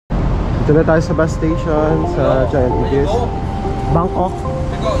Dito na tayo sa bus station sa Giant IBIS, Bangkok.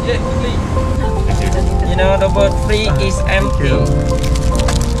 You know, the word free is empty.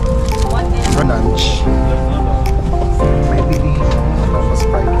 For lunch, may bili tapos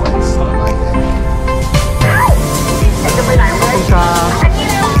fried rice na my end. Sa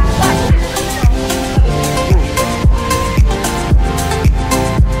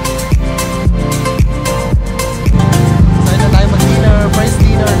price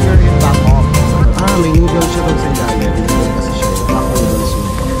dinner here in Bangkok. May noodles siya doon sa ilalim. Noodles kasi siya. Black noodles yun.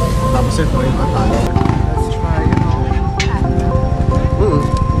 Tapos ito yung patalo. Let's try, you know.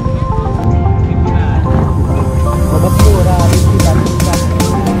 Mabapura.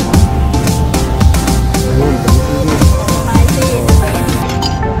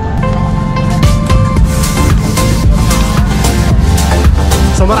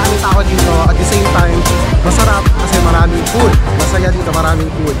 So maraming tao dito. At the same time, masarap kasi maraming food. Masaya dito, maraming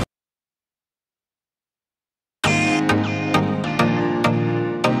food.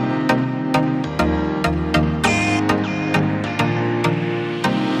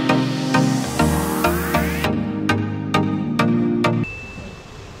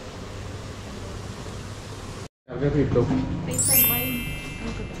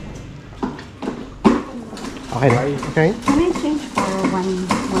 Okay. Okay. Can I change for $1?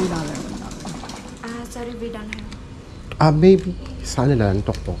 Sorry, we don't have. Maybe. Sana lang,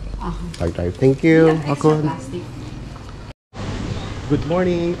 tok-tok. Type. Thank you. Yeah, Ako. plastic. Good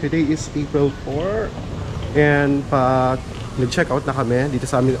morning. Today is April 4. And nag-check out na kami dito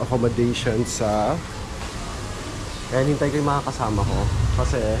sa aming accommodation sa... Kaya hintay ko yung mga kasama ko.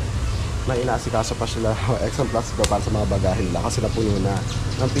 Kasi may inaasikaso pa sila exam plus ko para sa mga bagahin nila. Kasi napuno na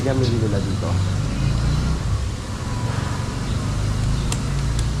ang pinamili nila dito.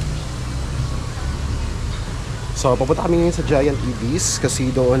 So, papunta kami ngayon sa Giant IBIS kasi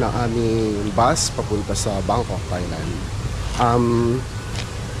doon ang aming bus papunta sa Bangkok, Thailand.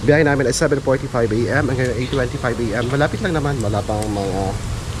 Biyahe namin ay 7:45 AM hanggang 8:25 AM. Malapit lang naman, wala pang mga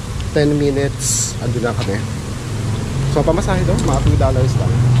 10 minutes. Andun na kami. So, pamasahe doon, mga $2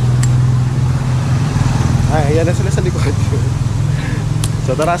 lang. Ay, ayan na sila sa likod.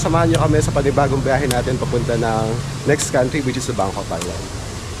 So, tara, samahan nyo kami sa panibagong biyahe natin papunta ng next country which is sa Bangkok, Thailand.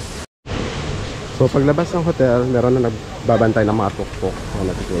 So paglabas ng hotel, meron na nagbabantay ng mga tuk-tuk na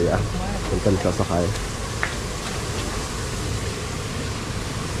natikuya. Punta nila sakay.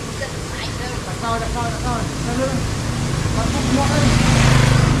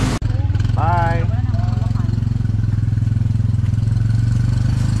 Bye!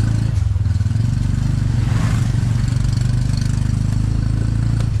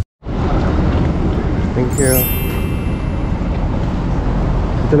 Thank you.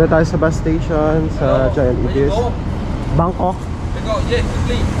 Dito na tayo sa bus station sa Giant IBIS, Bangkok.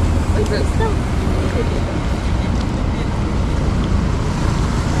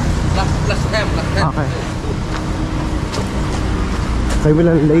 Okay. Kayo mo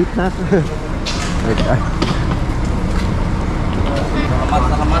lang late na. Okay.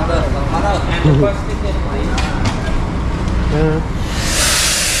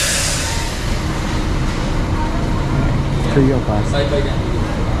 Free of us.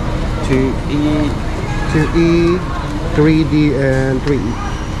 2E, 3D, and 3E.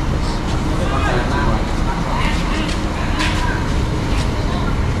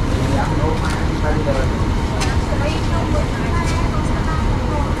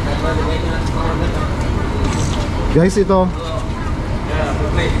 Guys, ito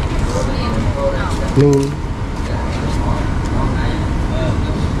main.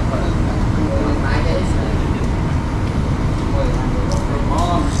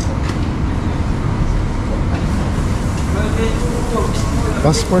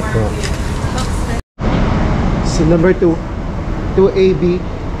 Passport ko. So number 2. 2AB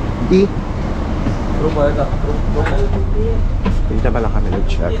B. Hindi na pala kami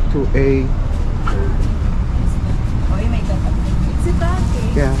nag-check. 2A.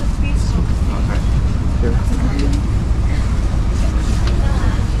 Yeah. Okay. Here.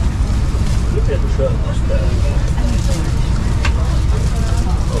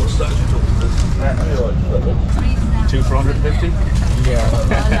 Two for 150? Yeah.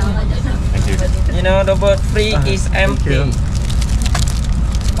 Thank you. You know, the word free is empty.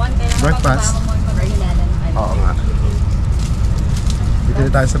 Breakfast. Oo nga. Dito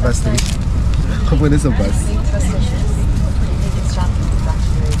na tayo sa bus station. Kapuna sa bus.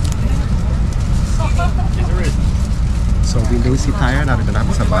 So, lazy tayo. Narito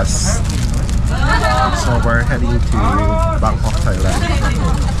namin sa bus. So, we're heading to Bangkok, Thailand.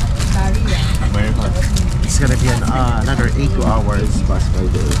 It's gonna be another 8 hours bus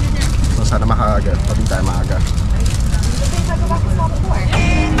ride. So, sana makaaga. Pati tayo maaga.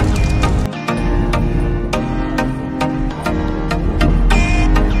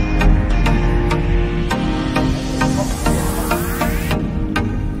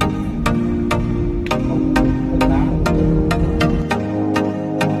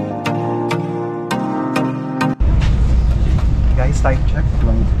 Time check,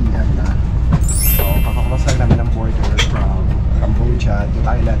 12 p.m. na. So, kakakross lang namin ang border from Cambodia to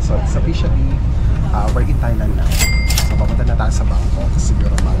Thailand. So, it's officially we're in Thailand na. So, papunta na tayo sa Bangkok.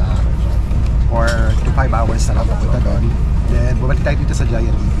 Siguro mga 4 to 5 hours na lang papunta doon. Then, bumalik tayo dito sa giant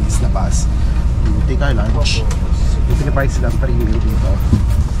IBIS na bus. We take our lunch. Yung piniprice silang free meal dito.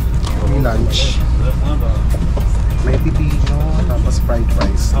 Free lunch. May pipino, tapos fried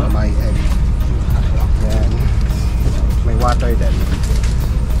rice na may egg. Then, may water din.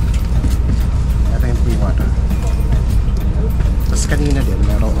 Ito yung free water. Tapos kanina din,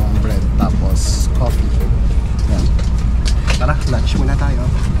 merong bread, tapos coffee. Yan. Tara, lunch muna tayo.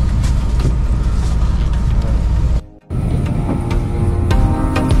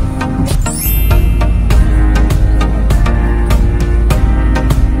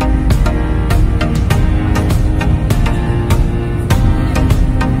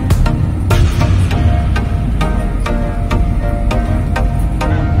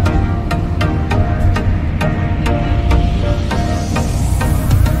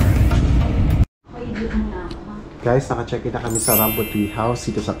 Guys, naka-check-in na kami sa Rambo Tree House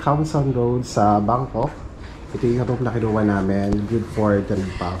dito sa Council Road sa Bangkok. Ito yung room na kinuha namin, good for 3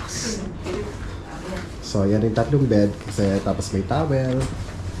 bucks. So, yan yung 3 bed kasi tapos may towel,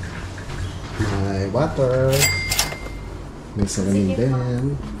 may water, may salamin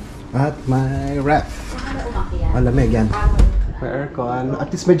din, at may ref. Malamig yan. May aircon.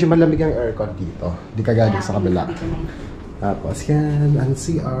 At least medyo malamig ang aircon dito. Di kagaya sa kabila. Tapos yan, ang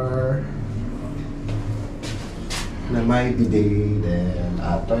CR. Na may bidet, then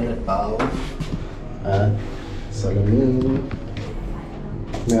toilet bowl, at salamin.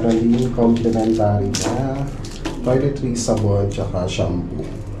 Meron din complimentary na toiletries, sabon, tsaka shampoo.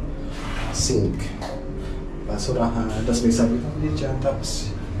 Sink. Basurahan. Tapos may sabi ulit dyan.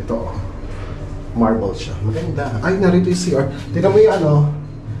 Tapos ito, marble siya. Maganda. Ay, narito yung CR. Tignan mo yung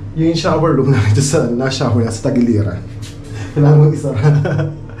yung shower room na ito sa na-shower na sa tagiliran. Kailangan mo isa.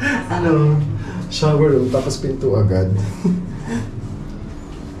 Shower room, tapos pinto agad.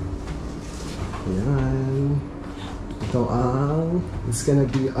 Ayan. Ito it's gonna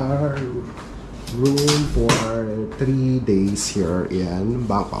be our room for 3 days here in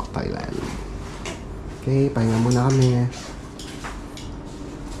Bangkok, Thailand. Okay, pahinga muna kami.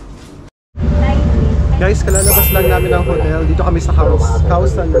 Guys, kalalabas lang namin ng hotel. Dito kami sa Khao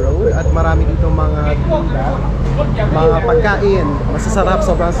Road at marami dito mga mga pagkain. Masasarap,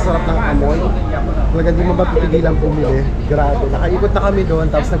 sobrang sasarap ng amoy. Talagang di mo mapipigilan pumili. Grabe. Nakaikot na kami doon,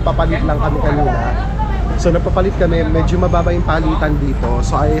 tapos nagpapalit lang kami kanina. So nagpapalit kami, medyo mababa yung palitan dito.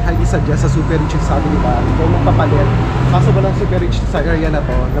 So I highly suggest sa Super Rich sa atin ba, ikaw magpapalit. Kaso walang Super Rich sa area na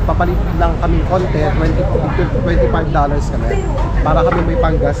to. Nagpapalit lang kami konti, $25 kami. Para kami may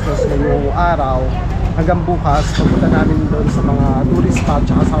panggastos ngayong araw. Hanggang bukas, pupunta namin doon sa mga tourist spot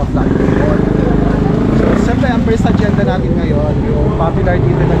tsaka sa flag doon. So, siyempre, ang first agenda natin ngayon, yung popular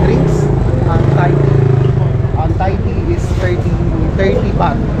dito na drinks, ang Thai tea. Ang Thai tea is 30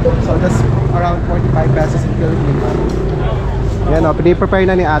 baht. So, that's around 45 pesos in Philippine money. Yan o, piniprepare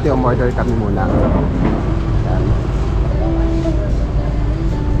na ni ate, umorder kami muna. Yan.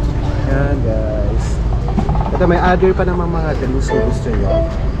 Yan, guys. Ito, may other pa naman mga drinks kung gusto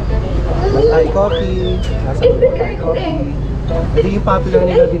nyo. May Thai coffee, nasa mga Thai coffee. Ito yung popular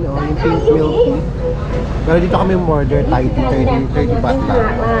nila din, yung pink milk tea. Pero dito kami order Thai tea, 30 baht lang.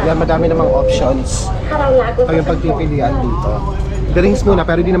 Yan, madami namang options. Kayong pagpipilian dito. Drinks muna,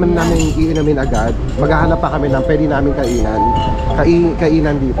 pero hindi naman namin iinamin agad. Maghahanap pa kami ng pwede namin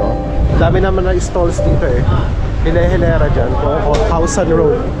kainan dito. Dami naman na stalls dito eh. Hile-hilera dyan, Khao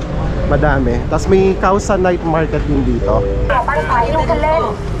Road. Madami. Tapos may Khao night market din dito.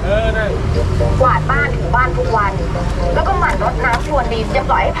 กวาดบ้านถูบ้านทุกวันแล้วก็หมั่นรดน้ำพรวนดินจะ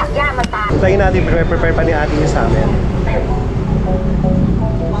ปล่อยให้ผักหญ้ามันตาย Tayo natin prepare pa ni ate yung sa amin.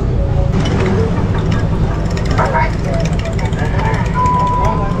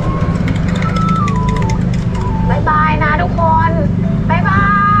 Bye bye นะทุกคน Bye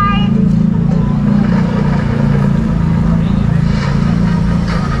bye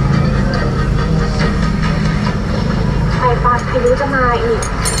ไอ้ปาคิวจะมาอีก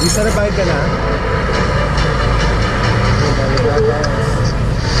Isa na bayad ka na?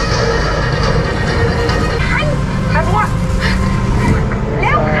 Ay! Ano ba?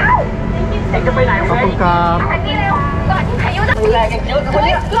 ร็วเข้า cup. ทางนี้เร็วก่อนที่พายุจะแรงเยอะนะคน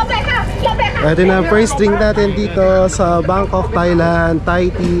นี้หลบเลยค่ะหลบเลยค่ะ Ito na ang first drink natin dito sa Bangkok, Thailand, Thai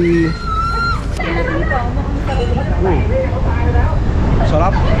tea.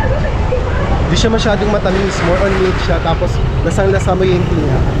 Sarap. Hindi siya masyadong matamis, more on milk siya, tapos lasang-lasa mo yung tea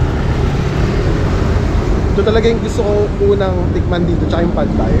niya. Ito talaga yung gusto kong unang tikman dito, tsaka yung pad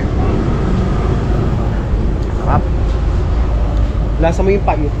thai. Sarap. Lasa mo yung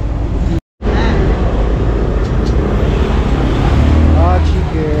pait.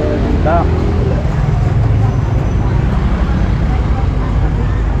 Chicken, duck.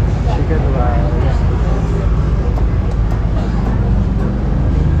 Chicken rice.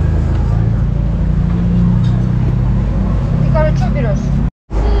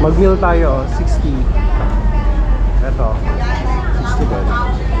 Mag-meal tayo, 60. Eto, 60 din.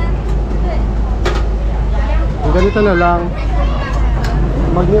 Kung ganito na lang,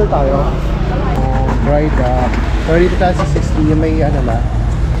 mag-meal tayo. Fried duck. 30 tayo sa 60, yung may ano na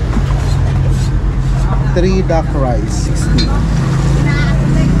 3 duck rice, 60.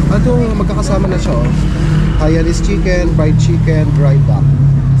 Ito, magkakasama na siya, oh. Hainanese chicken, fried chicken, dried duck,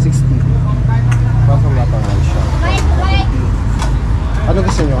 60. Parang latangan siya. Ano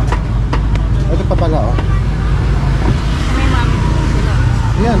gusto nyo? Ito pa pala, oh.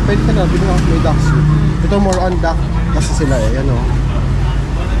 Yan, pwede ka na, binigyan ko may duck soup. Ito more on duck kasi sila eh, yan oh.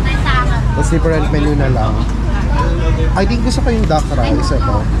 Tapos different menu na lang. I think gusto ko yung duck rice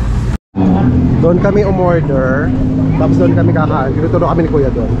ito. Doon kami umorder, tapos doon kami kakain. Tinuturo kami ni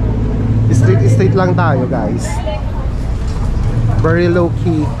Kuya doon. Street lang tayo, guys. Very low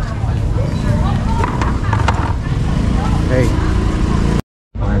key. Okay.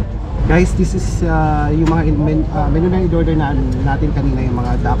 Guys, this is yung mga menu na i-order natin kanina, yung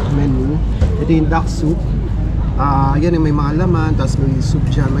mga duck menu. Ito yung duck soup. Yan yung may mga laman, tapos may soup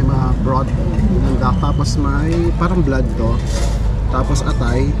dyan, may mga broth ng duck, tapos may parang blood to, tapos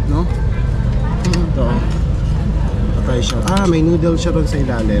atay, no? Ito, atay siya. May noodle siya ron sa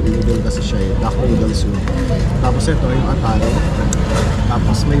ilalim, noodle kasi siya eh, duck noodle soup. Tapos ito yung atay,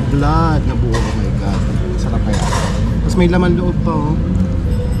 tapos may blood na buo, oh my god, sarap kaya. Tapos may laman loob to,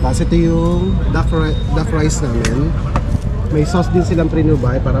 tapos ito yung duck rice namin, may sauce din silang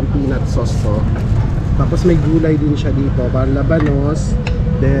prinubay, parang peanut sauce to. Tapos may gulay din siya dito, parang labanos.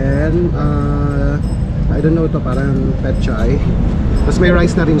 Then, I don't know to, parang pechay. Tapos may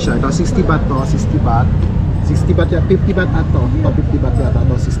rice na rin siya. Ito, 60 baht to, 60 baht. 60 baht yata, 50 baht ato. Ito, 50 baht yata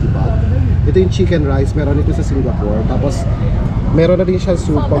to, 60 baht. Ito yung chicken rice, meron ito sa Singapore. Tapos, meron na rin siya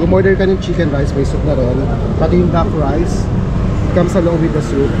soup. Pag umorder ka ng chicken rice, may soup na rin. Pati yung duck rice, comes along with the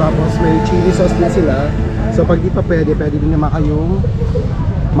soup. Tapos, may chili sauce din sila. So, pag di pa pwede din naman kayong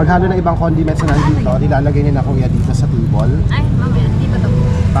maghalo ng ibang condiments na nandito, nilalagay ni na Kuya dito sa table. Ay, mamaya, di ba ito?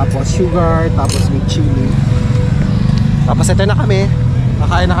 Tapos sugar, tapos with chili. Tapos ito na kami.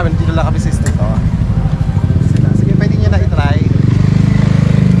 Nakain na kami, dito lang kami sa street. Sige, pwede nyo na i-try.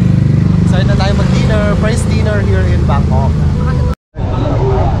 So ito tayo mag-dinner, first dinner here in Bangkok.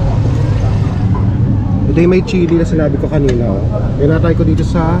 Ito yung may chili na sinabi ko kanina. Pinatry ko dito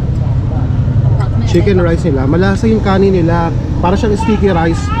sa chicken rice nila. Malasa yung kanin nila. Para siyang sticky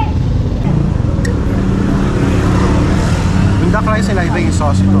rice. Yung duck rice nila, iba yung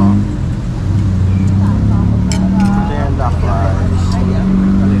sauce ito. Ito yung duck rice.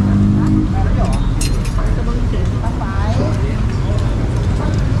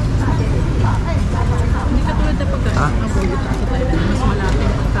 Hindi ka tulad na pagkain ng bulit sa Thailand, mas malapit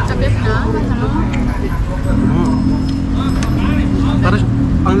ang pagkain. Sabit na, ano? Parang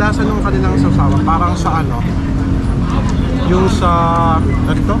ang lasa ng kanilang sausawa, parang sa ano, yung sa,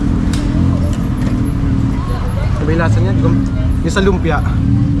 ano ito? May lasa niya, yung sa lumpia.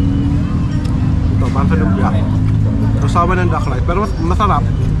 Ito, parang sa lumpia. Sausawa ng duck rice, pero masarap.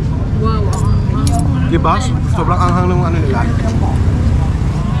 Wow. Diba? Sobrang anghang ng ano nila.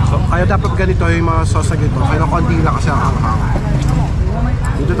 So, kaya dapat ganito yung mga sauce na ganito. Kaya konti lang kasi ang anghang.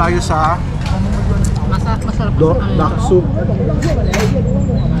 Dito tayo sa Masarap duck soup.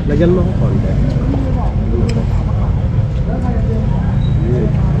 Lagyan mo ko konti.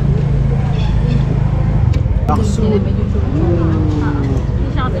 Duck soup.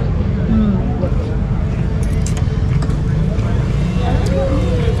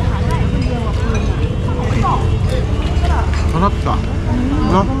 Sarap siya.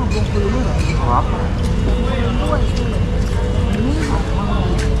 No? Sarap.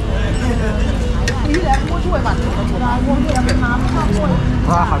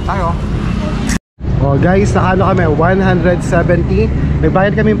 Tayo. Oh guys, nakano kami 170.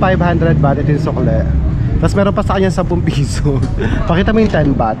 Nagbayad kami 500 baht. Ito yung sukle. Tapos meron pa sa kanya 10 piso. Pakita mo yung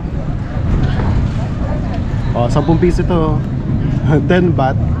 10 baht. Oh, 10 piso to. 10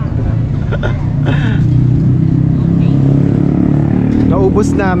 baht.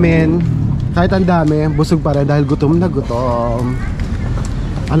 Naubos namin. Kahit ang dami, busog pa rin dahil gutom na gutom.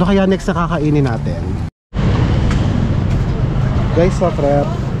 Ano kaya next na kakainin natin? Guys, sa crab.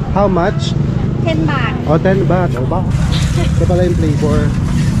 How much? 10 baht. Oh, 10 baht. Oh, ba? Ito pala yung flavor.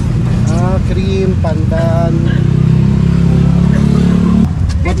 Cream, pandan.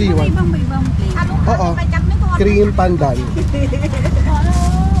 What do you want? Ibang flavor. Oo. Cream, pandan.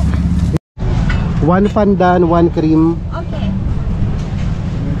 1 pandan, 1 cream. Okay.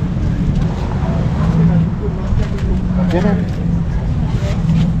 Yan.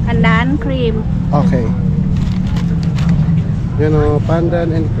 Pandan, cream. Okay. Yan o,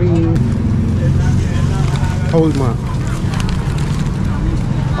 pandan and cream. Hold mo.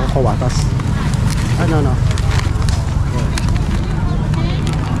 Ang kawatas. No.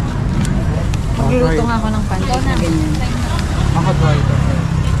 Magluluto nga ako ng pancake na ganyan. Ako try ito.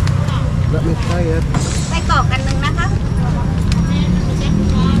 Let me try it. ไส้กรอกกันนึงนะคะ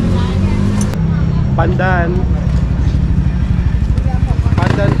Pandan.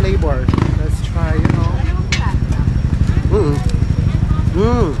 Pandan flavor. Let's try, you know.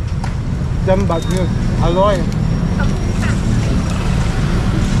 Jambag yun. Aloy.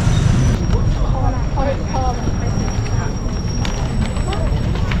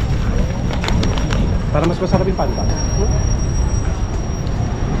 Para mas masarap yung pandan.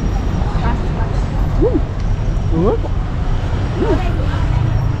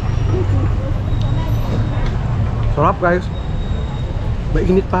 Sarap guys.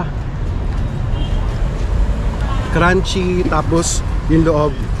 Mainit pa. Crunchy tapos yung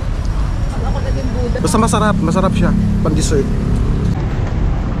loob. Basta masarap siya pang dessert.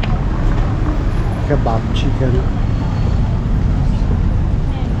 Kebab chicken.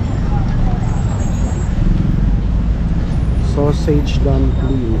 Sausage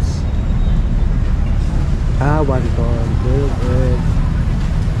dumplings. Wonton. Good.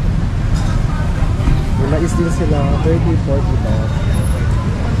 May mais din sila. 30, 40 ba?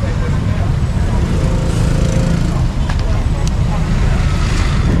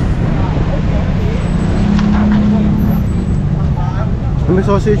 May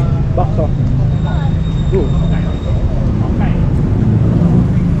sausage box ah.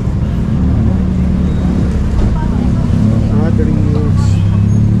 Drinks.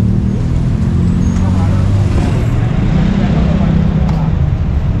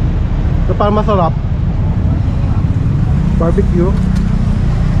 Ito parang masarap. Barbecue.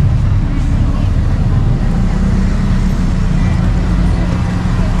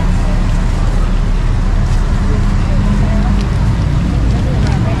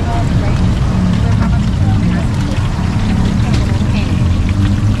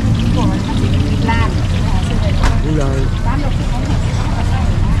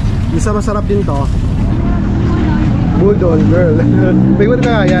 Isa masarap din to. Budol girl. Pagod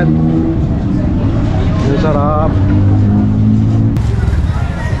ka yan. Masarap.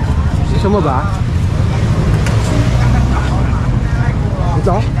 Gusto mo ba?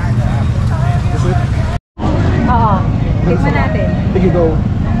 Ito? Oo. Tikman natin. Sige, go.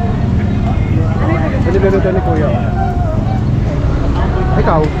 Ano niluto ni Kuya?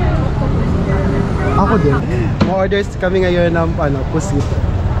 Ikaw? Ako din. Ma-orders kami ngayon ng pusit.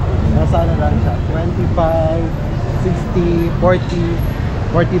 Nasa ano lang siya? 25, 60,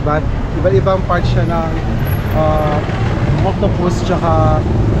 40 baht. Iba-ibang parts siya ng octopus tsaka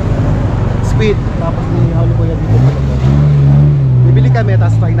squid. Tapos may halo ko yan dito pa naman. Bibili kami,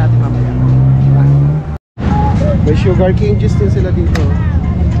 tapos try natin mamaya. May sugar cane juice din sila dito.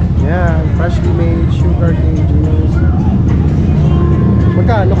 Yan, freshly made sugar cane juice.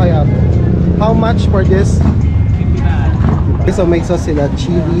 Magkano kaya ito? How much for this? Okay, so may sauce sila,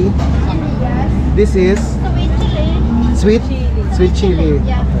 chili. This is sweet chili.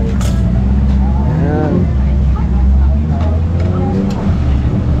 Okay. Ayan.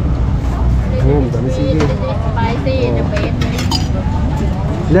 Dami sige. Spicy, the best.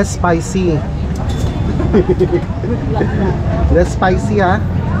 Less spicy. Less spicy ha.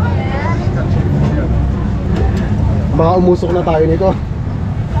 Baka umusok na tayo nito.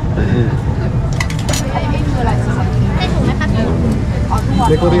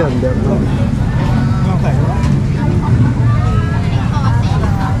 May coriander, no?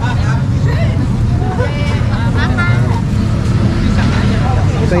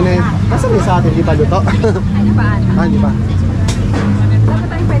 Ito na yun. Nasaan yung sa atin? Di pa luto? Ano ba? Di pa. Saan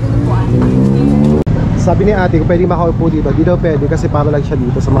tayo pwede lupuan? Sabi ni ate, kung pwede makaupo dito, di daw pwede kasi para lang siya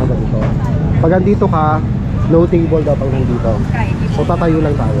dito sa mga ganito. Pag andito ka, no table daw pag nandito. So tatayo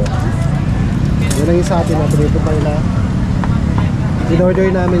lang tayo. Yun lang yung sa atin na pinipipay na. In-order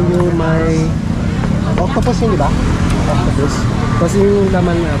namin yung may octopus yun, di ba? Octopus. Tapos yung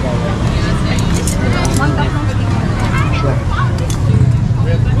laman na ba?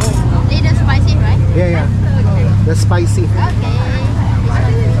 Need a spicy, right? Yeah. The spicy. Okay.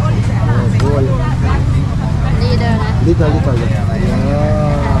 Cool. Need a Little.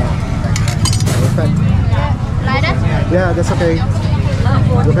 Yeah. Perfect. like that? Yeah, that's okay.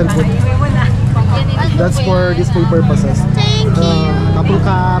 You can put. That's for display purposes. Thank you.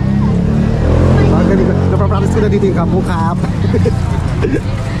 Kapungkap. Magaling ko. Napapractice ko na dito yung kapungkap.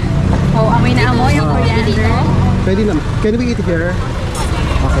 Oh, amoy na amoy yung coriander. Pwede naman. Can we eat here?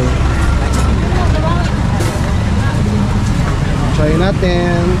 Okay. Try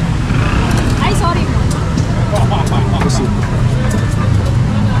natin. Ay, sorry. Pusit.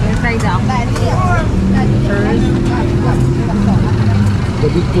 Try down. The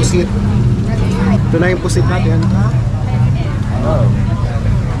big pusit. Ito na yung pusit natin. Oh.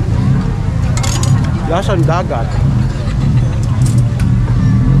 Lasang dagat.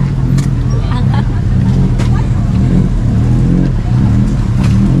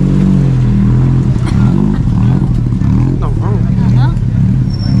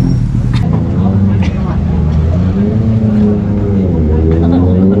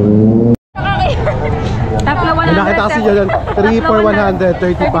 Tatlo May nakita kasi dyan, 3 for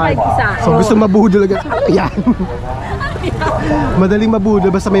 135. So gusto mabudol agad. Ayan. Madaling mabudol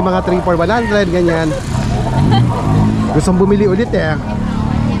basta may mga 3 for 100, ganyan. Gustong bumili ulit eh.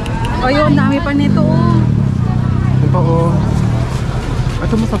 Oh, yun, dami pa nito. Ito pa oh.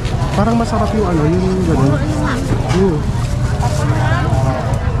 Ito parang masarap yung ano, yung gano'n.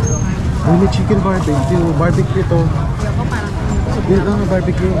 Ay, may chicken barbecue. Barbecue ito. Yun ang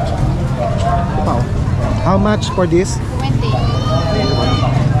barbecue. Ito pa oh. How much for this? 20.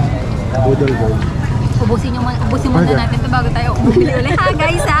 Noodle bowl. Ubusin muna natin ito bago tayo bumili ulit. Ha,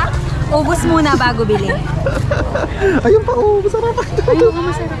 guys, ha? Ubus muna bago bili. Ayun pa oh, masarap ito. Ayun,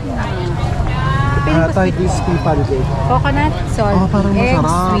 masarap na. Thai crispy pancake. Coconut, salt, Oh, parang egg,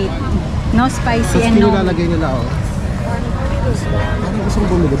 masarap. sweet. No spicy Tapos and no... nilalagay nila oh. Parang gustong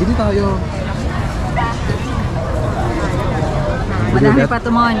bumili. Bili tayo. Madami pa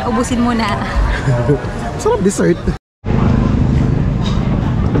tumon. Ubusin muna. Sarap dessert.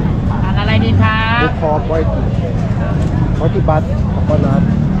 อะไรดีครับ Good for 40 baht. Coconut.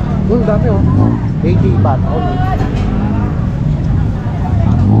 Dami oh. 80 baht only.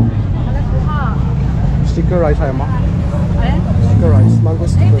 Sticker rice ayaw mo? Sticker rice. Mango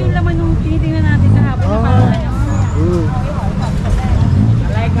Ito sticker. yung laman nung tinitingnan natin kahapon.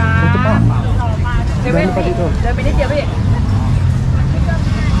 Ito pa. Dami pa dito.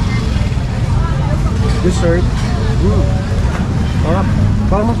 Dessert. Sarap.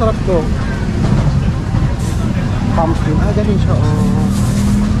 Parang masarap to. Pumpkin. Ganun siya.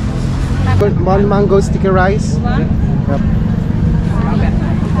 One mango sticker rice. Yep.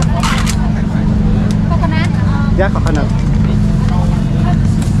 Coconut. Yeah, coconut.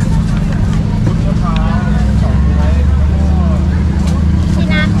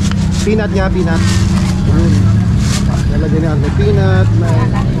 Peanut. Peanut niya, peanut. Lalagyan niya may peanut, may...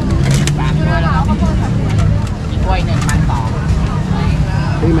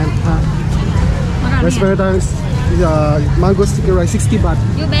 Payment, ha? Mas meron tayong mango sticker rice, 60 baht.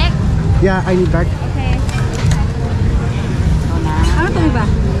 You back? Yeah, I need back. Okay. Ano ito iba?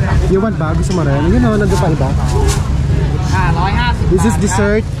 You want ba? Gusto mo rin? Yun o, nandun pa iba. 150 Is this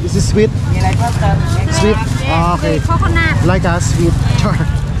dessert? Is this sweet? มีอะไรเพิ่มเติม Sweet? Ah, okay. Coconut. Like a sweet. Char.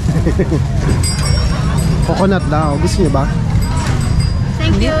 Coconut daw. Gusto niyo ba?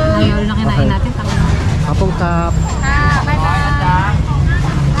 Thank you. Ayaw lang kinain Okay. natin. Kapong kap. Bye-bye.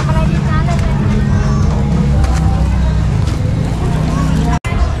 Apa lagi sana?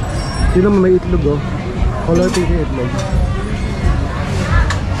 Yun naman may itlog oh. Color pink yung itlog.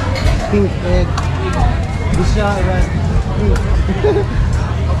 Pink egg. Gusto siya red. Pink.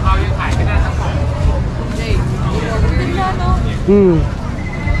 เขายังขายไม่ได้ทั้งสอง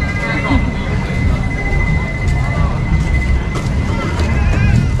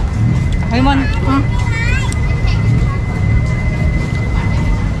Ay, Mon.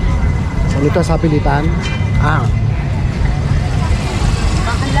 Ano ito sa pilitan? Ah.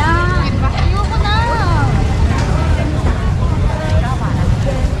 Ala. Ayoko na.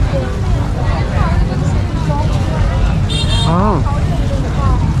 Ah.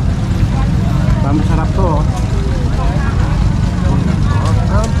 Masarap to oh.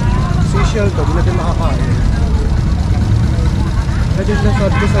 Seashell to, di natin makakain. Kasi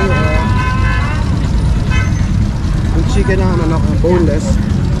sinasabi ko sa'yo oh. Yung chicken na ano, boneless.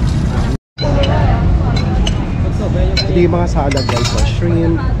 Ito yung mga salad guys. So,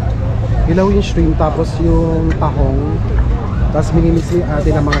 shrimp. Ilaw yung shrimp. Tapos yung tahong. Tapos minimix yung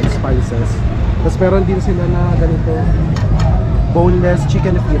atin ng mga spices. Tapos meron din sila na ganito. Boneless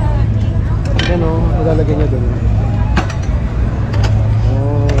chicken feet. Yan o. Ilalagay niya doon.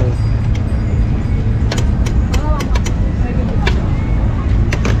 Oh.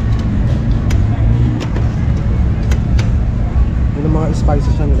 Yun ang mga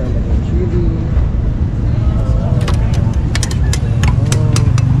spices siya nilalagay. Chili.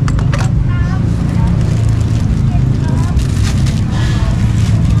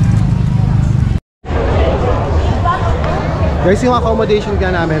 Guys, yung accommodation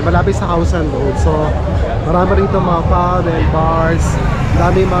ka namin, malapit sa Khao Road. So, marami rito mga pub and bars.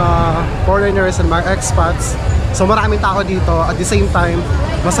 Dami mga foreigners and mga expats. So, maraming tao dito. At the same time,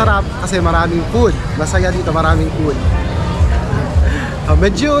 masarap kasi maraming food. Masaya dito, maraming food.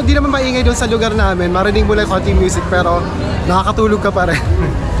 Medyo di naman maingay doon sa lugar namin. Marinig mo lang konti music pero nakakatulog ka pa rin.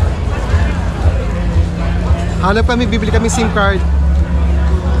 Hanap kami, bibili kami SIM card.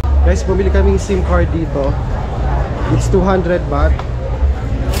 Guys, bumili kami SIM card dito. It's 200 baht.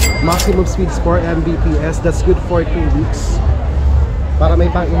 Maximum speed is 4 Mbps. That's good for 2 weeks. Para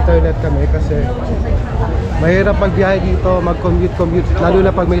may pang-internet kami kasi mahirap magbiyahe dito, mag-commute, lalo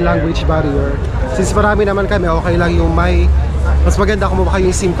na pag may language barrier. Since marami naman kami, okay lang yung may mas maganda kumuha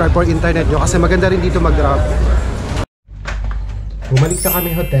kayo yung SIM card for internet nyo kasi maganda rin dito mag-grab. Bumalik na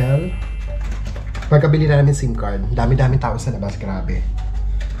kami hotel. Pagkabili na namin SIM card. Dami-daming tao sa labas, grabe.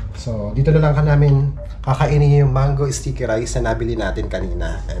 So, dito na lang ka namin kakainin yung mango sticky rice na nabili natin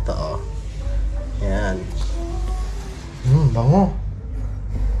kanina. Ito oh. Yan. Bango.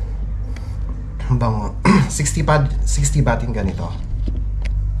 Bango. 60 baht yung ganito.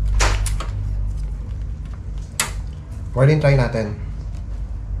 Marlene, try natin.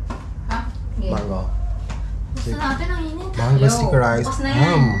 Ha? Okay. Mango. Gusto natin ang init. Mango sticky rice. Bukas na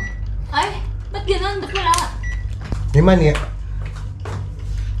yan. Ay, ba't ganun? Ba't wala? May mani.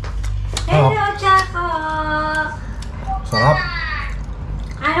 Hello, Chaco! Sarap.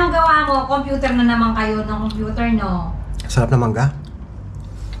 Anong gawa mo? Computer na naman kayo ng computer, no? Sarap na mangga.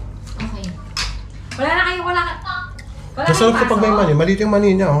 Okay. Wala na kayo, wala Masarap ko pag may mani. Maliit yung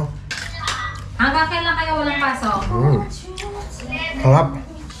mani niya oh. Hanggang kailan kayo walang pasok? Sarap.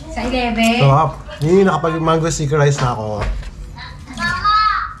 Sa 11? Sarap. Yun, nakapag-mango sticky rice na ako.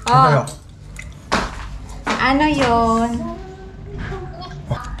 Oh. Ano yun?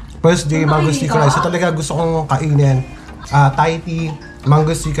 First day, mango sticky rice. So talaga gusto kong kainin. Thai tea, mango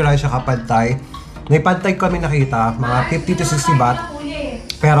sticky rice, saka pad thai. May pad thai kami nakita, mga 50 to 60 baht.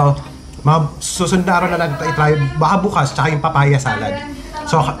 Pero, susunod na araw na lang i-try, baka bukas, tsaka yung papaya salad.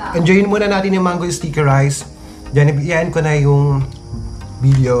 So, enjoyin muna natin yung mango sticky rice. Diyan, i-end ko na yung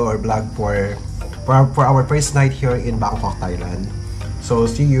video or vlog for our first night here in Bangkok, Thailand. So,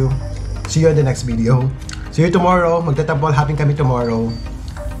 see you on the next video. See you tomorrow. Magtatabol hopping kami tomorrow.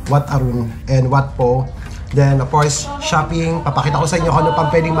 Wat Arun and Wat Po. Then of course, shopping. Papakita ko sa inyo kung ano pang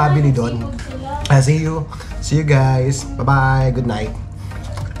pwedeng mabili doon. See you guys. Bye bye. Good night.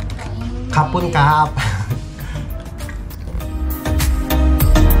 Kapun kap.